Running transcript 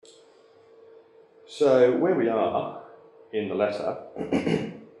So where we are in the letter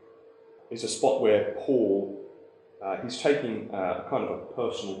is a spot where Paul, he's taking a kind of a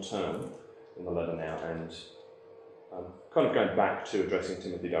personal turn in the letter now and kind of going back to addressing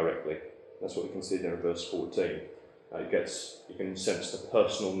Timothy directly. That's what we can see there in verse 14. You can sense the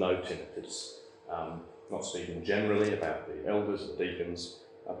personal note in it. It's not speaking generally about the elders and the deacons,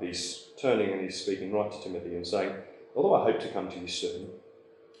 but he's turning and he's speaking right to Timothy and saying, although I hope to come to you soon,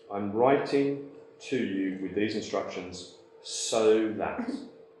 I'm writing to you with these instructions so that.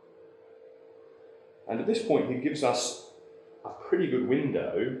 And at this point, he gives us a pretty good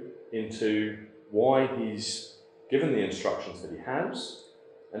window into why he's given the instructions that he has,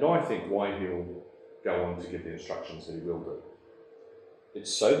 and I think why he'll go on to give the instructions that he will do.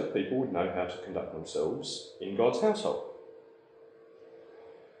 It's so that people would know how to conduct themselves in God's household.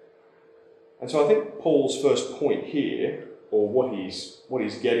 And so I think Paul's first point here, or what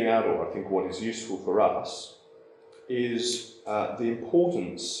he's getting at, or I think what is useful for us, is the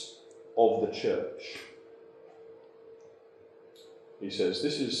importance of the church. He says,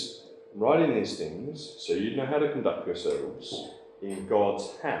 this is writing these things so you know how to conduct yourselves in God's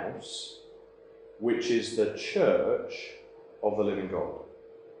house, which is the church of the living God.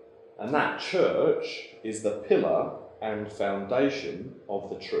 And that church is the pillar and foundation of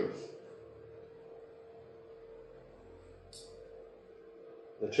the truth.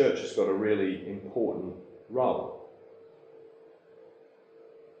 The church has got a really important role.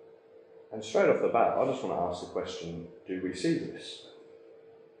 And straight off the bat, I just want to ask the question, do we see this?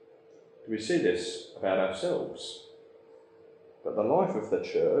 Do we see this about ourselves? But the life of the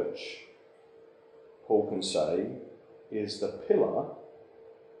church, Paul can say, is the pillar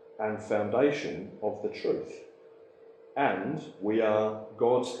and foundation of the truth. And we are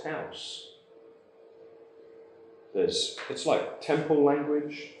God's house. It's like temple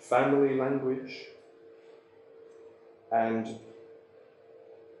language, family language, and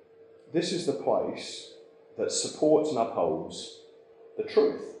this is the place that supports and upholds the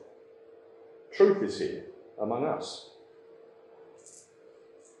truth. Truth is here among us.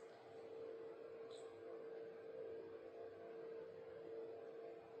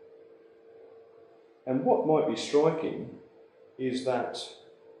 And what might be striking is that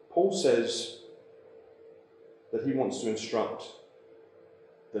Paul says that he wants to instruct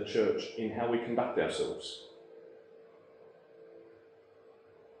the church in how we conduct ourselves.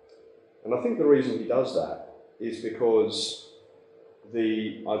 And I think the reason he does that is because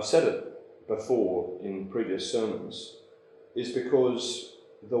I've said it before in previous sermons, is because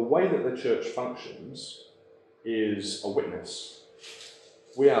the way that the church functions is a witness.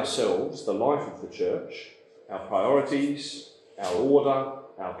 We ourselves, the life of the church, our priorities, our order,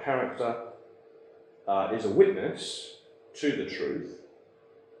 our character, is a witness to the truth,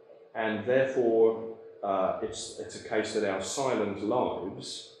 and therefore it's a case that our silent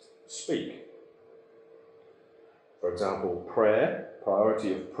lives speak. For example,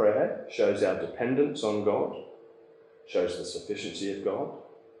 priority of prayer shows our dependence on God, shows the sufficiency of God.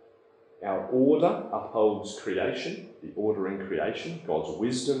 Our order upholds creation, the order in creation, God's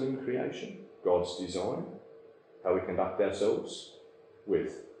wisdom in creation, God's design, how we conduct ourselves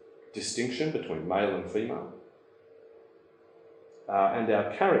with distinction between male and female. And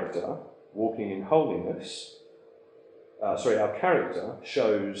our character, walking in holiness, our character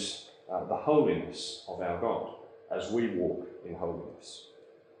shows the holiness of our God as we walk in holiness.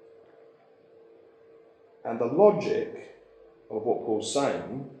 And the logic of what Paul's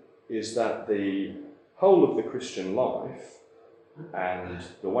saying is that the whole of the Christian life and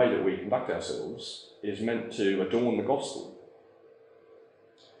the way that we conduct ourselves is meant to adorn the gospel.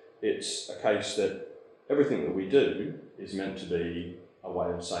 It's a case that everything that we do is meant to be a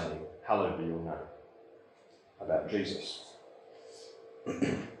way of saying, hallowed be your name, about Jesus.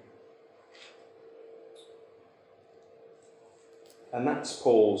 And that's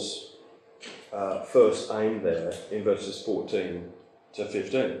Paul's first aim there in verses 14 to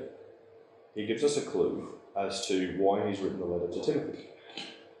 15. He gives us a clue as to why he's written the letter to Timothy.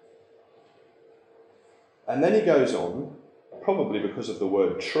 And then he goes on, probably because of the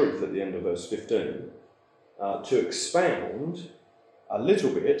word truth at the end of verse 15, to expound a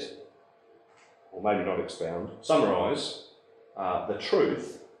little bit, or maybe not expound, summarise the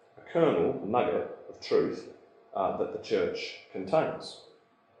truth, a kernel, a nugget of truth that the church contains.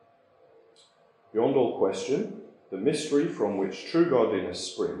 Beyond all question, the mystery from which true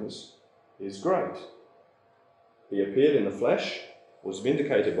godliness springs is great. He appeared in the flesh, was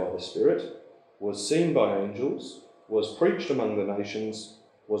vindicated by the Spirit, was seen by angels, was preached among the nations,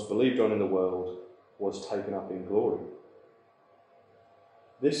 was believed on in the world, was taken up in glory.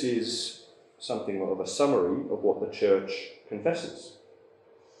 This is something of a summary of what the church confesses.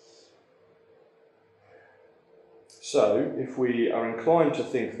 So, if we are inclined to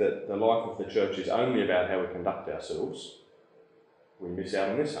think that the life of the church is only about how we conduct ourselves, we miss out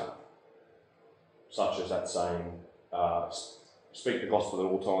on this half. Such as that saying, speak the gospel at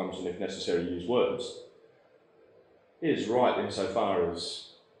all times and if necessary use words, is right insofar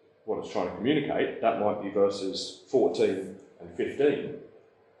as what it's trying to communicate. That might be verses 14 and 15.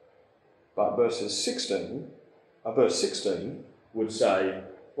 But verse 16 would say,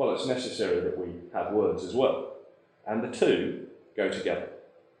 well, it's necessary that we have words as well. And the two go together.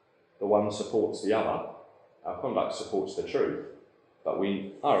 The one supports the other. Our conduct supports the truth, but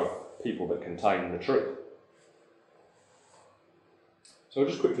we are people that contain the truth. So I'll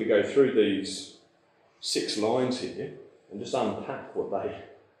just quickly go through these 6 lines here and just unpack what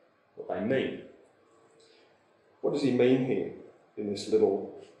they mean. What does he mean here in this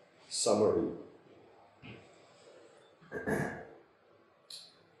little summary?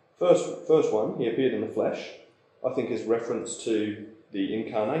 First one, he appeared in the flesh, I think is reference to the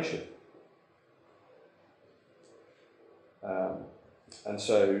incarnation. And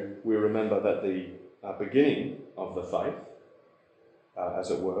so we remember that the beginning of the faith, as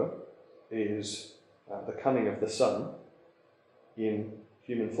it were, is the coming of the Son in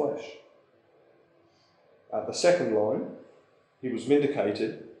human flesh. The second line, he was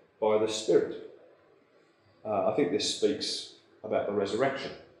vindicated by the Spirit. I think this speaks about the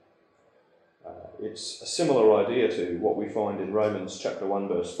resurrection. It's a similar idea to what we find in Romans chapter 1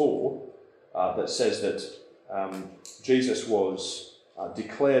 verse 4 that says that Jesus was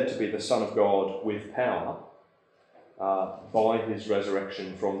declared to be the Son of God with power by his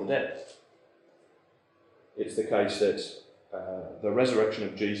resurrection from the dead. It's the case that the resurrection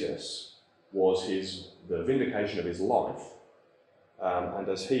of Jesus was the vindication of his life, and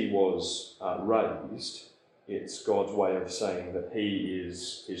as he was raised, it's God's way of saying that he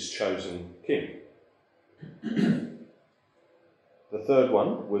is his chosen king. The third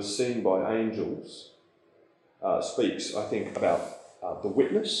one was seen by angels, speaks, I think, about the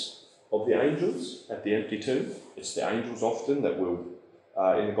witness of the angels at the empty tomb. It's the angels often that will,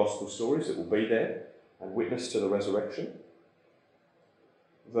 in the gospel stories, that will be there and witness to the resurrection.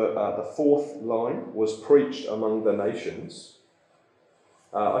 The fourth line was preached among the nations.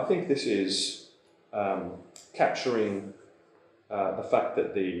 I think this is capturing the fact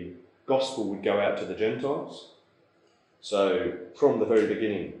that the gospel would go out to the Gentiles. So from the very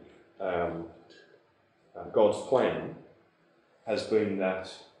beginning, God's plan has been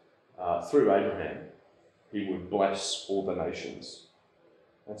that through Abraham, he would bless all the nations.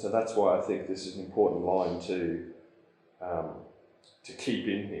 And so that's why I think this is an important line to keep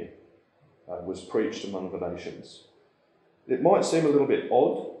in here, was preached among the nations. It might seem a little bit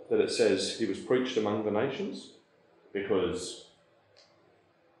odd that it says he was preached among the nations, because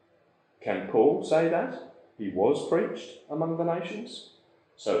can Paul say that? He was preached among the nations.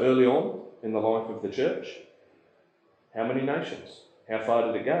 So early on in the life of the church, how many nations? How far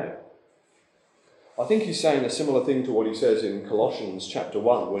did it go? I think he's saying a similar thing to what he says in Colossians chapter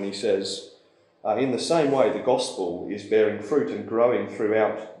 1, when he says, in the same way the gospel is bearing fruit and growing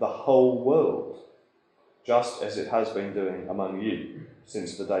throughout the whole world, just as it has been doing among you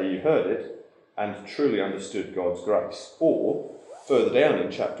since the day you heard it and truly understood God's grace. Or, further down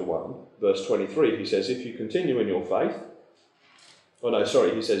in chapter 1, verse 23, he says, if you continue in your faith,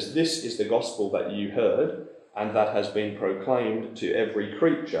 he says, this is the gospel that you heard and that has been proclaimed to every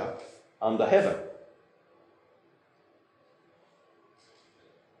creature under heaven.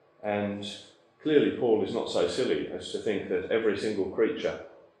 And clearly Paul is not so silly as to think that every single creature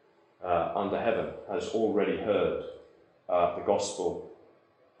under heaven has already heard the gospel,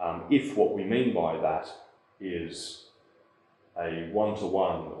 if what we mean by that is a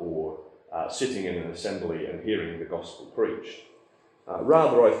one-to-one or sitting in an assembly and hearing the gospel preached.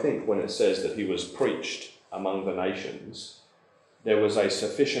 Rather, I think when it says that he was preached among the nations, there was a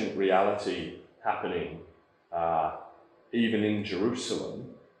sufficient reality happening even in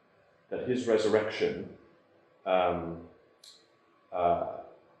Jerusalem, that his resurrection,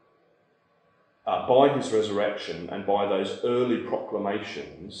 by his resurrection and by those early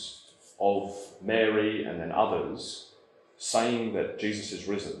proclamations of Mary and then others saying that Jesus is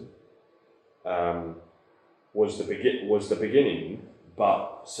risen, was the beginning,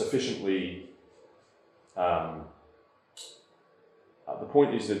 but sufficiently. The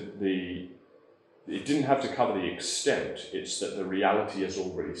point is that it didn't have to cover the extent, it's that the reality has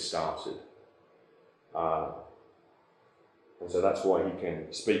already started. And so that's why he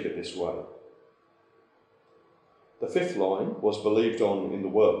can speak it this way. The fifth line was believed on in the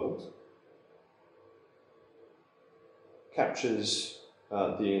world. captures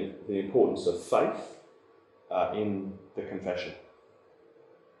the importance of faith in the confession.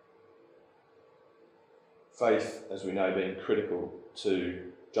 Faith, as we know, being critical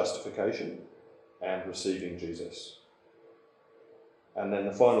to justification and receiving Jesus. And then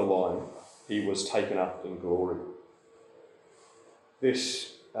the final line, he was taken up in glory.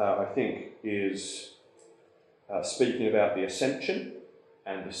 This, I think, is speaking about the ascension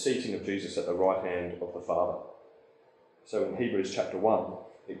and the seating of Jesus at the right hand of the Father. So in Hebrews chapter 1,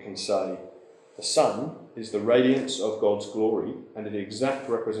 it can say, the Son is the radiance of God's glory and an exact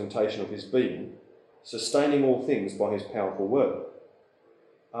representation of his being, sustaining all things by his powerful word.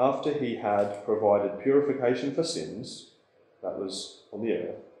 After he had provided purification for sins, that was on the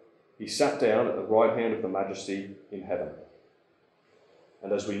earth, he sat down at the right hand of the Majesty in heaven.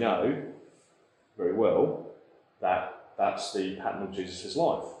 And as we know very well, that's the pattern of Jesus'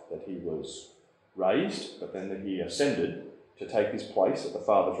 life, that he was raised, but then that he ascended to take his place at the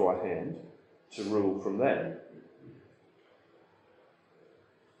Father's right hand to rule from there.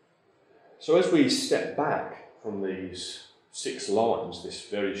 So as we step back from these 6 lines, this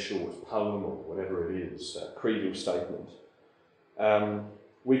very short poem or whatever it is, creedal statement,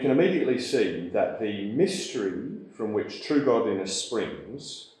 we can immediately see that the mystery from which true godliness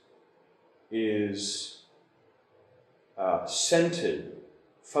springs is centred,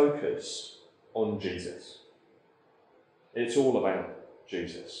 focused on Jesus. It's all about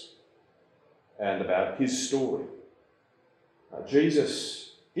Jesus and about his story.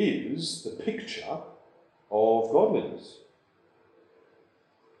 Jesus is the picture of godliness.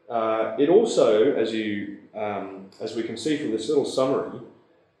 It also, as we can see from this little summary,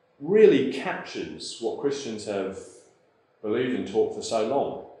 really captures what Christians have believed and taught for so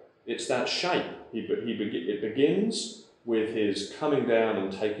long. It's that shape. It begins with his coming down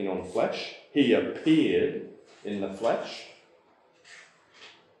and taking on flesh. He appeared in the flesh.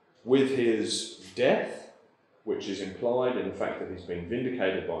 With his death, which is implied in the fact that he's been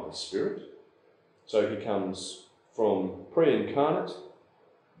vindicated by the Spirit. So he comes from pre-incarnate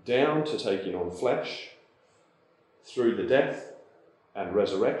down to taking on flesh, through the death and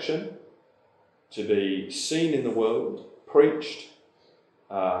resurrection, to be seen in the world, preached,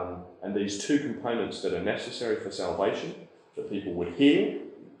 and these 2 components that are necessary for salvation, that people would hear,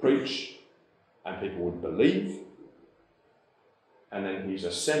 preach, and people would believe, and then he's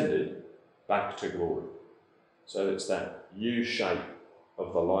ascended back to glory. So it's that U-shape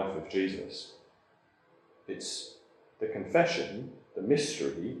of the life of Jesus. It's the confession, the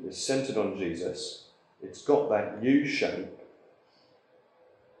mystery is centred on Jesus. It's got that U-shape.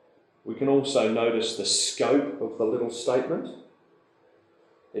 We can also notice the scope of the little statement.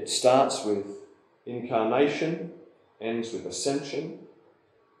 It starts with incarnation, ends with ascension.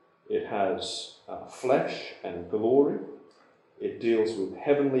 It has flesh and glory. It deals with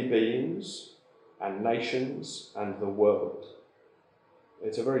heavenly beings and nations and the world.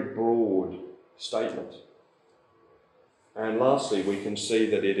 It's a very broad statement. And lastly, we can see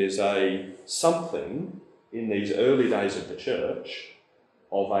that it is something in these early days of the church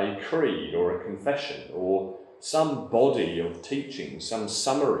of a creed or a confession or some body of teaching, some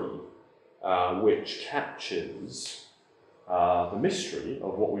summary which captures the mystery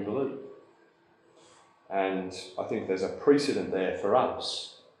of what we believe. And I think there's a precedent there for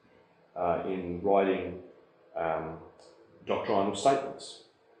us in writing doctrinal statements,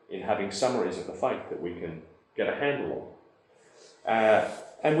 in having summaries of the faith that we can get a handle on.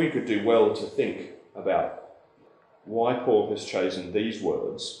 And we could do well to think about why Paul has chosen these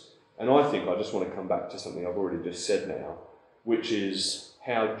words. And I think I just want to come back to something I've already just said now, which is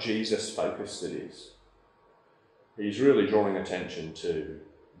how Jesus-focused it is. He's really drawing attention to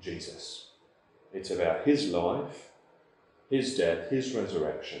Jesus. It's about his life, his death, his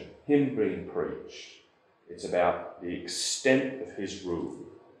resurrection, him being preached. It's about the extent of his rule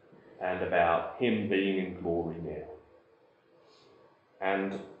and about him being in glory now.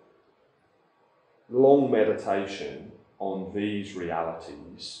 And long meditation on these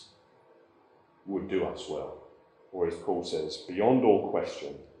realities would do us well. Or as Paul says, beyond all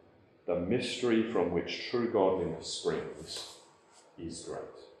question, the mystery from which true godliness springs is great.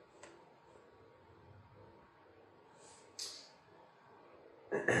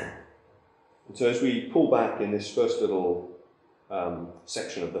 And so as we pull back in this first little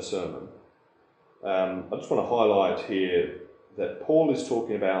section of the sermon, I just want to highlight here that Paul is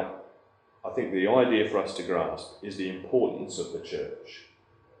talking about, I think the idea for us to grasp is the importance of the church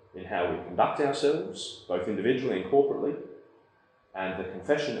in how we conduct ourselves, both individually and corporately, and the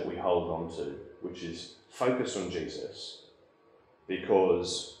confession that we hold on to, which is focused on Jesus,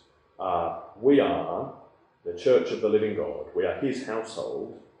 because we are the church of the living God. We are his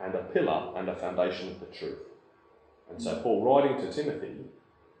household and a pillar and a foundation of the truth. And so Paul, writing to Timothy,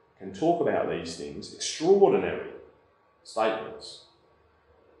 can talk about these things, extraordinary statements,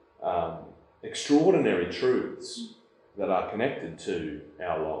 extraordinary truths that are connected to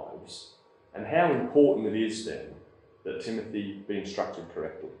our lives, and how important it is then that Timothy be instructed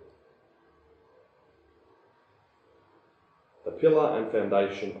correctly. The pillar and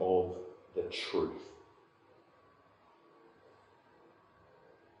foundation of the truth.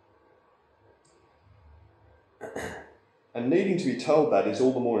 And needing to be told that is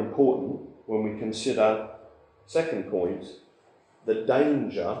all the more important when we consider, second point, the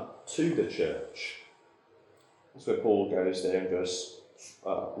danger to the church. That's where Paul goes there in verse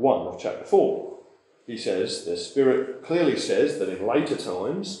 1 of chapter 4. He says, the Spirit clearly says that in later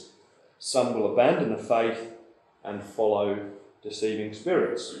times some will abandon the faith and follow deceiving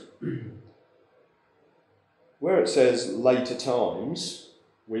spirits. Where it says later times,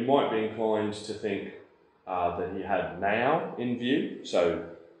 we might be inclined to think that he had now in view. So,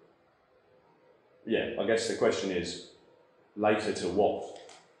 I guess the question is, later to what?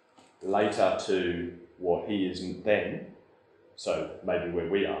 Later to what he is then, so maybe where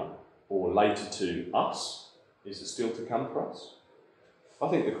we are, or later to us? Is it still to come for us? I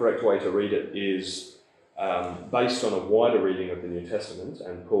think the correct way to read it is based on a wider reading of the New Testament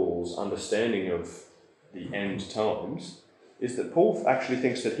and Paul's understanding of the end times, is that Paul actually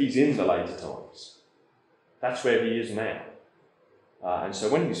thinks that he's in the later times. That's where he is now. And so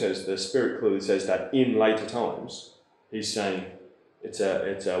when he says, the Spirit clearly says that in later times, he's saying, it's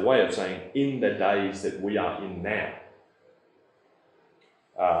a way of saying in the days that we are in now,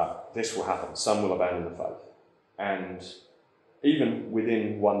 this will happen. Some will abandon the faith. And even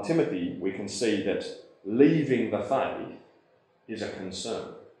within 1 Timothy, we can see that leaving the faith is a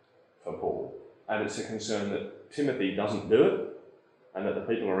concern for Paul. And it's a concern that Timothy doesn't do it and that the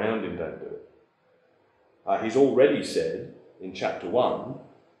people around him don't do it. He's already said in chapter 1,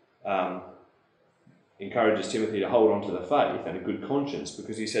 encourages Timothy to hold on to the faith and a good conscience,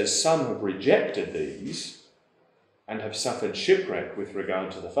 because he says some have rejected these and have suffered shipwreck with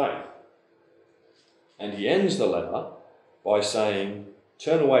regard to the faith. And he ends the letter by saying,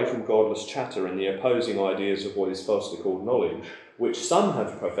 turn away from godless chatter and the opposing ideas of what is falsely called knowledge, which some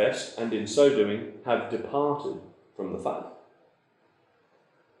have professed and in so doing have departed from the faith.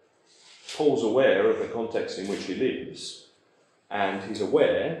 Paul's aware of the context in which he lives, and he's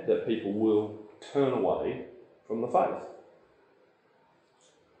aware that people will turn away from the faith.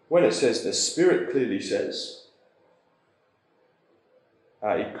 When it says the Spirit clearly says,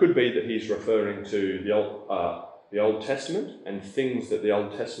 it could be that he's referring to the Old Testament and things that the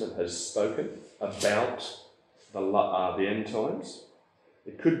Old Testament has spoken about the end times.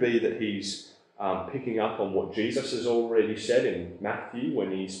 It could be that he's picking up on what Jesus has already said in Matthew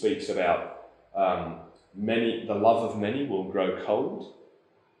when he speaks about the love of many will grow cold.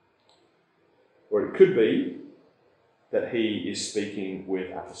 Or it could be that he is speaking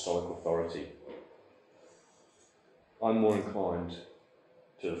with apostolic authority. I'm more inclined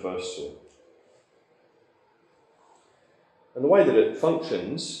to the first two. And the way that it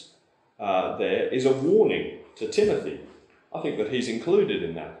functions there is a warning to Timothy. I think that he's included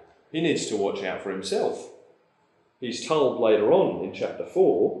in that. He needs to watch out for himself. He's told later on in chapter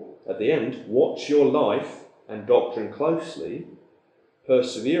 4, at the end, watch your life and doctrine closely,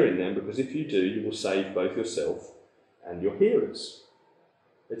 persevere in them, because if you do, you will save both yourself and your hearers.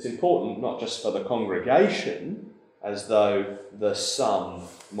 It's important not just for the congregation, as though the some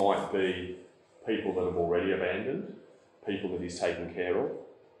might be people that have already abandoned, people that he's taken care of,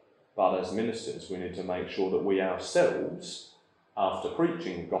 but as ministers we need to make sure that we ourselves, after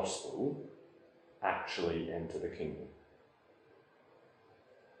preaching the gospel, actually enter the kingdom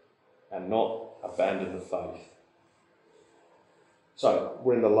and not abandon the faith. So,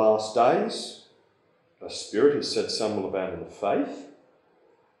 we're in the last days. The Spirit has said some will abandon the faith.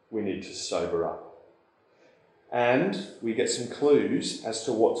 We need to sober up. And we get some clues as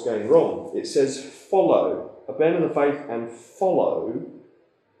to what's going wrong. It says follow, abandon the faith and follow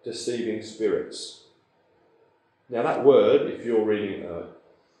deceiving spirits. Now that word, if you're reading,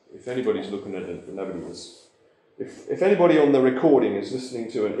 if anybody's looking at it, but nobody is. If anybody on the recording is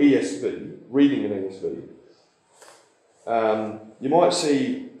listening to an ESV, reading an ESV, you might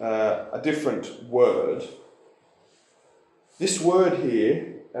see a different word. This word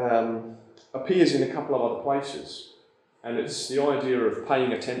here appears in a couple of other places, and it's the idea of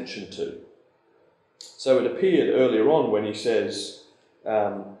paying attention to. So it appeared earlier on when he says,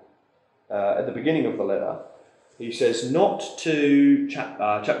 at the beginning of the letter, he says not to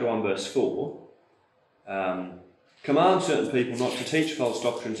chapter 1 verse 4, command certain people not to teach false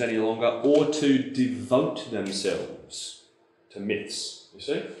doctrines any longer or to devote themselves to myths. You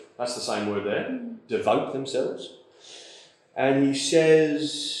see? That's the same word there. Devote themselves. And he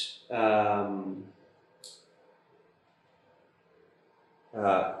says,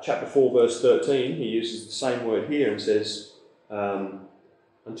 chapter 4, verse 13, he uses the same word here and says,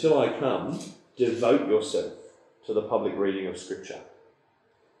 until I come, devote yourself to the public reading of Scripture.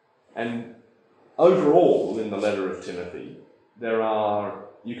 And overall, in the letter of Timothy,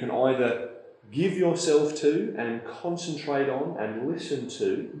 you can either give yourself to and concentrate on and listen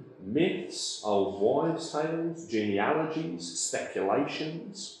to myths, old wives' tales, genealogies,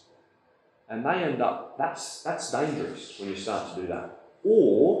 speculations, and they end up, that's dangerous when you start to do that.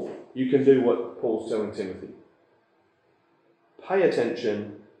 Or you can do what Paul's telling Timothy. Pay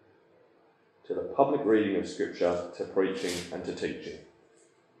attention to the public reading of Scripture, to preaching and to teaching.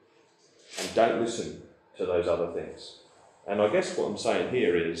 And don't listen to those other things. And I guess what I'm saying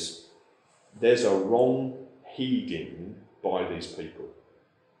here is there's a wrong heeding by these people.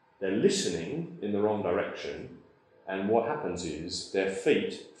 They're listening in the wrong direction, and what happens is their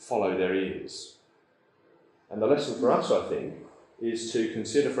feet follow their ears. And the lesson for us, I think, is to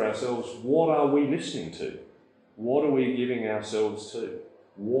consider for ourselves, what are we listening to? What are we giving ourselves to?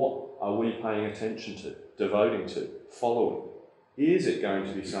 What are we paying attention to, devoting to, following? Is it going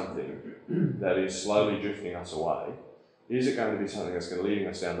to be something that is slowly drifting us away? Is it going to be something that's going to leading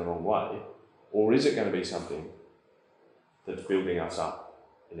us down the wrong way? Or is it going to be something that's building us up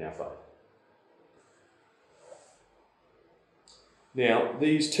in our faith? Now,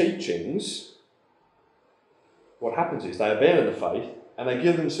 these teachings, what happens is they abandon the faith and they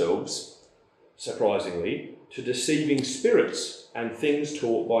give themselves, surprisingly, to deceiving spirits and things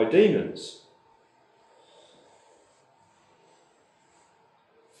taught by demons.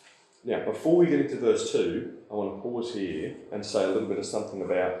 Now, before we get into verse 2, I want to pause here and say a little bit of something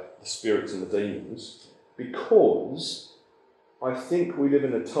about the spirits and the demons, because I think we live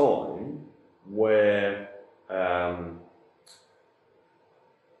in a time where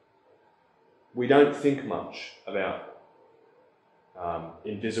we don't think much about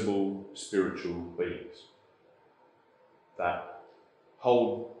invisible spiritual beings that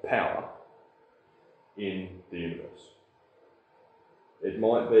hold power in the universe. It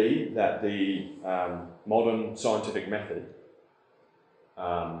might be that the modern scientific method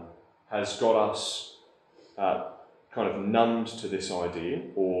has got us kind of numbed to this idea,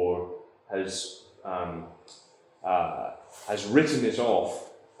 or has written it off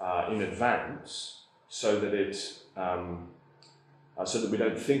in advance so that we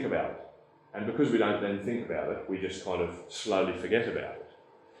don't think about it. And because we don't then think about it, we just kind of slowly forget about it.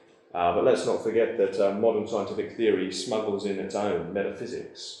 But let's not forget that modern scientific theory smuggles in its own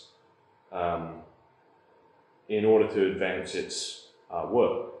metaphysics in order to advance its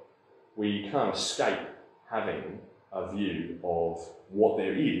work. We can't escape having a view of what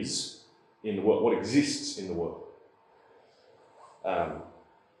there is in the world, what exists in the world.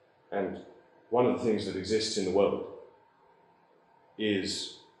 And one of the things that exists in the world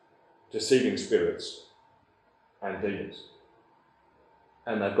is deceiving spirits and demons.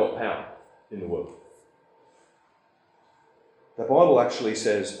 And they've got power in the world. The Bible actually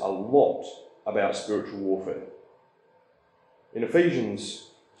says a lot about spiritual warfare. In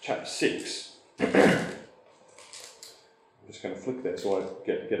Ephesians chapter 6, I'm just going to flick there so I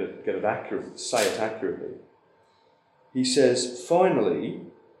get it accurate, say it accurately. He says, "Finally,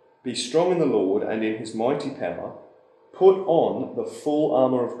 be strong in the Lord and in his mighty power. Put on the full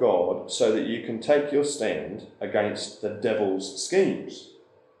armour of God so that you can take your stand against the devil's schemes.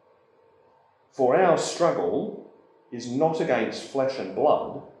 For our struggle is not against flesh and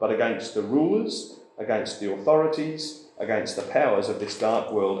blood, but against the rulers, against the authorities, against the powers of this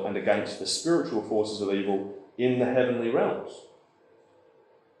dark world, and against the spiritual forces of evil in the heavenly realms."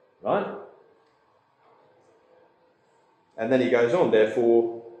 Right? And then he goes on,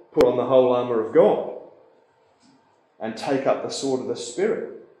 "Therefore, put on the whole armour of God and take up the sword of the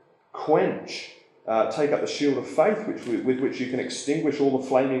Spirit. Take up the shield of faith with which you can extinguish all the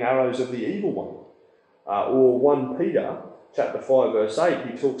flaming arrows of the evil one." Or 1 Peter chapter 5 verse 8,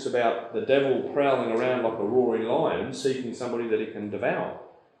 he talks about the devil prowling around like a roaring lion, seeking somebody that he can devour.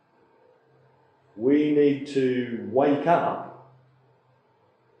 We need to wake up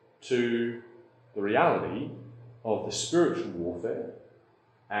to the reality of the spiritual warfare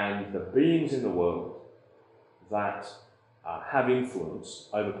and the beings in the world that have influence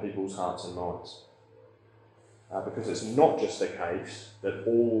over people's hearts and minds. Because it's not just the case that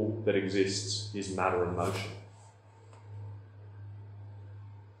all that exists is matter and motion.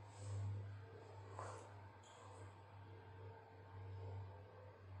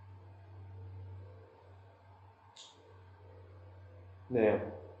 Now,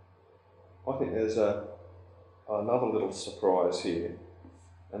 I think there's another little surprise here,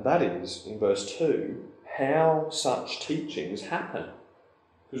 and that is, in verse 2, how such teachings happen.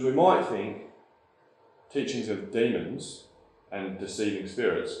 Because we might think teachings of demons and deceiving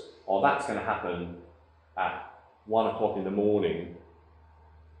spirits, oh, that's going to happen at 1 o'clock in the morning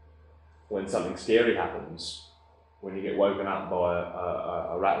when something scary happens, when you get woken up by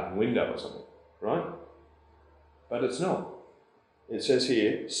a rattling window or something, right? But it's not. It says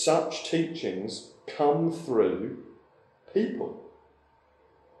here, such teachings come through people.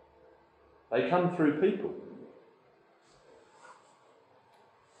 They come through people.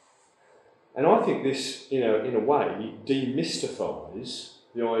 And I think this, in a way, demystifies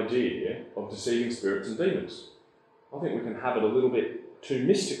the idea of deceiving spirits and demons. I think we can have it a little bit too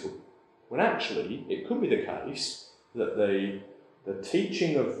mystical, when actually it could be the case that the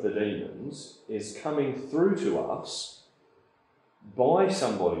teaching of the demons is coming through to us by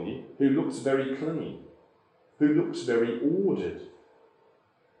somebody who looks very clean, who looks very ordered.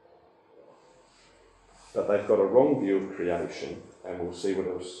 But they've got a wrong view of creation, and we'll see what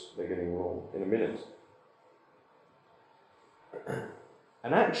else they're getting wrong in a minute.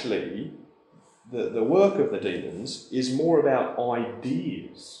 And actually, the work of the demons is more about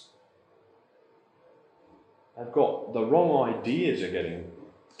ideas. They've got the wrong ideas are getting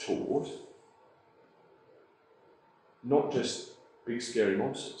taught, not just big scary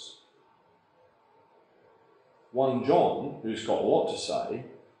monsters. 1 John, who's got a lot to say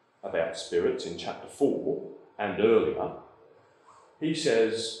about spirits in chapter 4 and earlier, he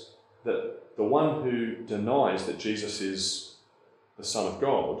says that the one who denies that Jesus is the Son of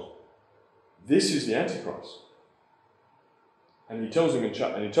God, this is the Antichrist. And he tells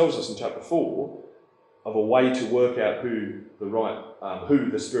us in chapter 4 of a way to work out who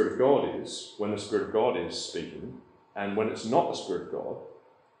the Spirit of God is, when the Spirit of God is speaking, and when it's not the Spirit of God.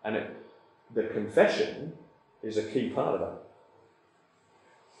 And the confession is a key part of that.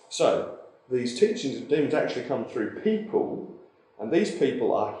 So, these teachings of demons actually come through people, and these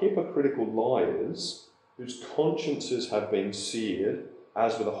people are hypocritical liars whose consciences have been seared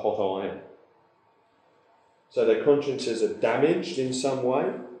as with a hot iron. So their consciences are damaged in some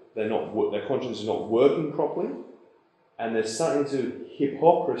way, their conscience is not working properly, and there's something to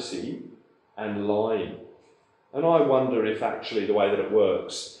hypocrisy and lying. And I wonder if actually the way that it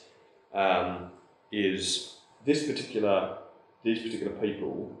works is these particular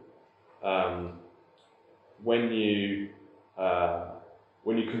people, when you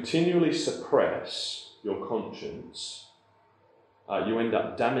continually suppress your conscience, you end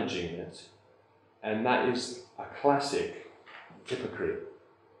up damaging it, and that is a classic hypocrite.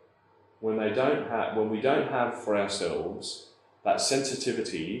 When we don't have for ourselves that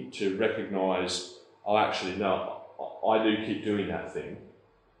sensitivity to recognise, oh, actually no, I do keep doing that thing.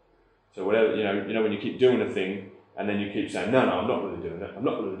 So whatever, when you keep doing a thing, and then you keep saying, no, I'm not really doing it, I'm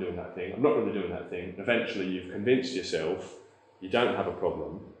not really doing that thing, I'm not really doing that thing, and eventually you've convinced yourself you don't have a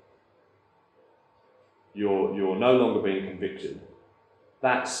problem, you're no longer being convicted.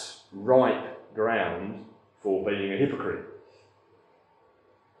 That's ripe ground for being a hypocrite.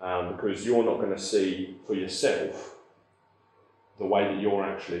 Because you're not going to see for yourself the way that you're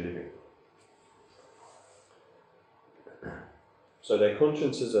actually living. So their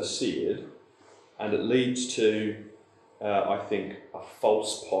consciences are seared, and it leads to, I think, a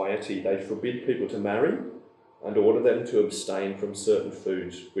false piety. They forbid people to marry and order them to abstain from certain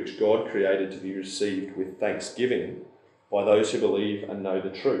foods which God created to be received with thanksgiving by those who believe and know the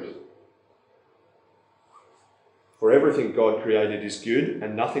truth. For everything God created is good,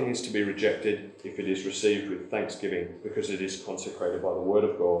 and nothing is to be rejected if it is received with thanksgiving, because it is consecrated by the word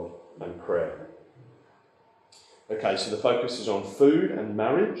of God and prayer. Okay, so the focus is on food and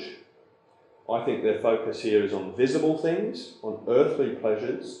marriage. I think their focus here is on visible things, on earthly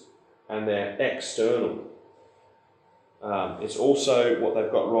pleasures, and they're external. It's also, what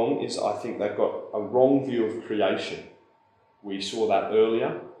they've got wrong is, I think they've got a wrong view of creation. We saw that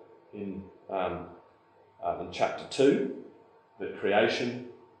earlier in chapter 2, that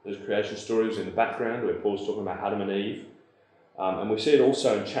there's creation stories in the background where Paul's talking about Adam and Eve. And we see it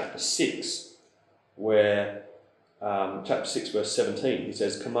also in chapter 6, where, chapter 6 verse 17, he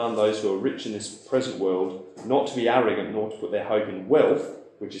says, command those who are rich in this present world not to be arrogant nor to put their hope in wealth,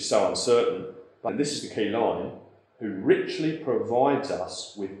 which is so uncertain, but this is the key line, who richly provides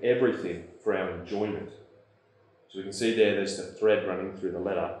us with everything for our enjoyment. So we can see there's the thread running through the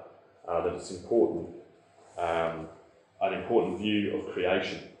letter, that it's important. An important view of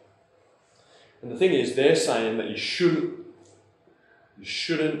creation. And the thing is, they're saying that you shouldn't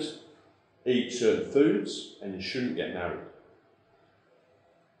eat certain foods and you shouldn't get married.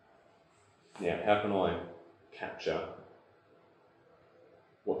 Now, how can I capture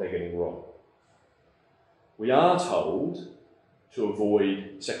what they're getting wrong? We are told to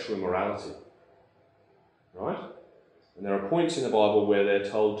avoid sexual immorality, right? And there are points in the Bible where they're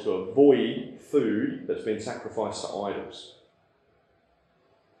told to avoid food that's been sacrificed to idols.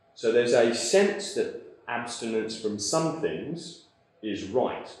 So there's a sense that abstinence from some things is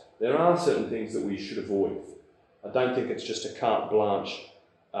right. There are certain things that we should avoid. I don't think it's just a carte blanche,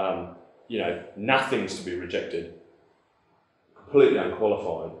 nothing's to be rejected, completely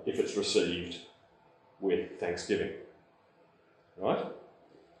unqualified if it's received with thanksgiving, right?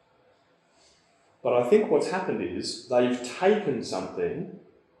 But I think what's happened is they've taken something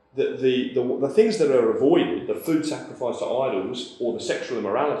that the things that are avoided, the food sacrificed to idols or the sexual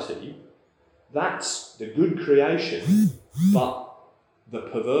immorality, that's the good creation, but the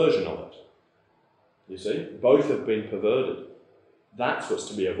perversion of it. You see, both have been perverted. That's what's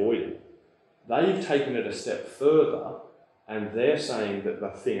to be avoided. They've taken it a step further, and they're saying that the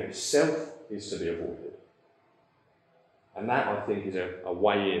thing itself is to be avoided. And that, I think, is a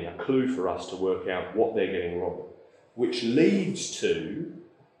way in, a clue for us to work out what they're getting wrong, which leads to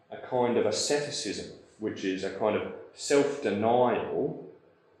a kind of asceticism, which is a kind of self-denial,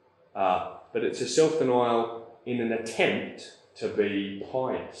 but it's a self-denial in an attempt to be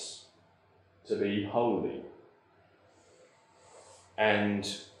pious, to be holy. And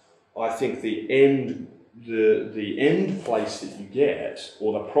I think the end place that you get,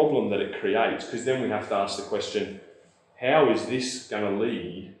 or the problem that it creates, because then we have to ask the question, how is this going to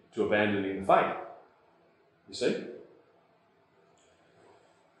lead to abandoning the faith? You see?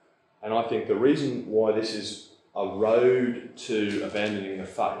 And I think the reason why this is a road to abandoning the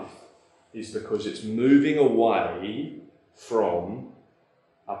faith is because it's moving away from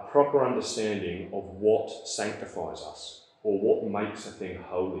a proper understanding of what sanctifies us, or what makes a thing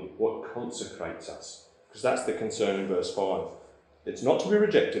holy, what consecrates us. Because that's the concern in verse 5. It's not to be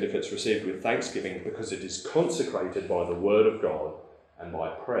rejected if it's received with thanksgiving, because it is consecrated by the word of God and by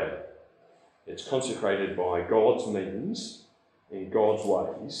prayer. It's consecrated by God's means, in God's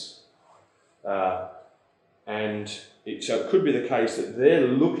ways. So it could be the case that they're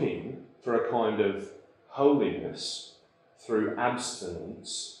looking for a kind of holiness through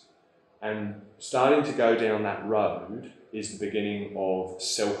abstinence, and starting to go down that road is the beginning of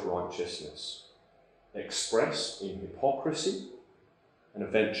self-righteousness, expressed in hypocrisy, and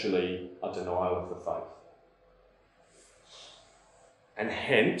eventually a denial of the faith. And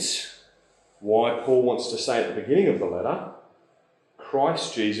hence, why Paul wants to say at the beginning of the letter,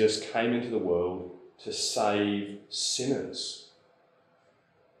 Christ Jesus came into the world to save sinners.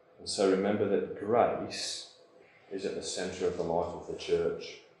 And so remember that grace is at the centre of the life of the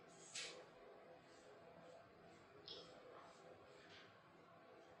church.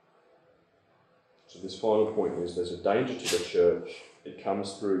 So this final point is there's a danger to the church. It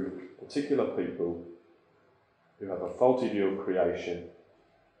comes through particular people who have a faulty view of creation,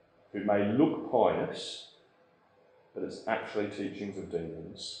 who may look pious, but it's actually teachings of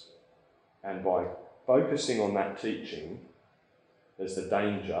demons. And by focusing on that teaching, there's the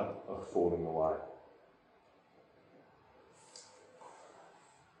danger of falling away.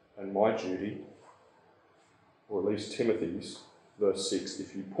 And my duty, or at least Timothy's, verse 6,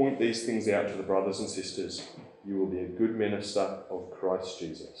 if you point these things out to the brothers and sisters, you will be a good minister of Christ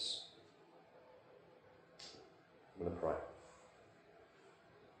Jesus. I'm going to pray.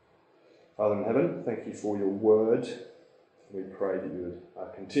 Father in heaven, thank you for your word. We pray that you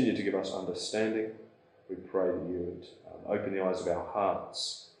would continue to give us understanding. We pray that you would open the eyes of our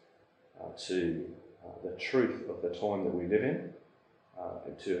hearts to the truth of the time that we live in,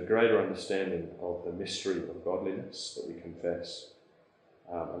 and to a greater understanding of the mystery of godliness that we confess,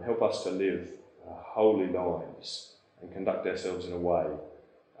 and help us to live holy lives and conduct ourselves in a way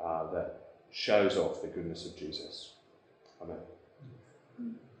that shows off the goodness of Jesus. Amen.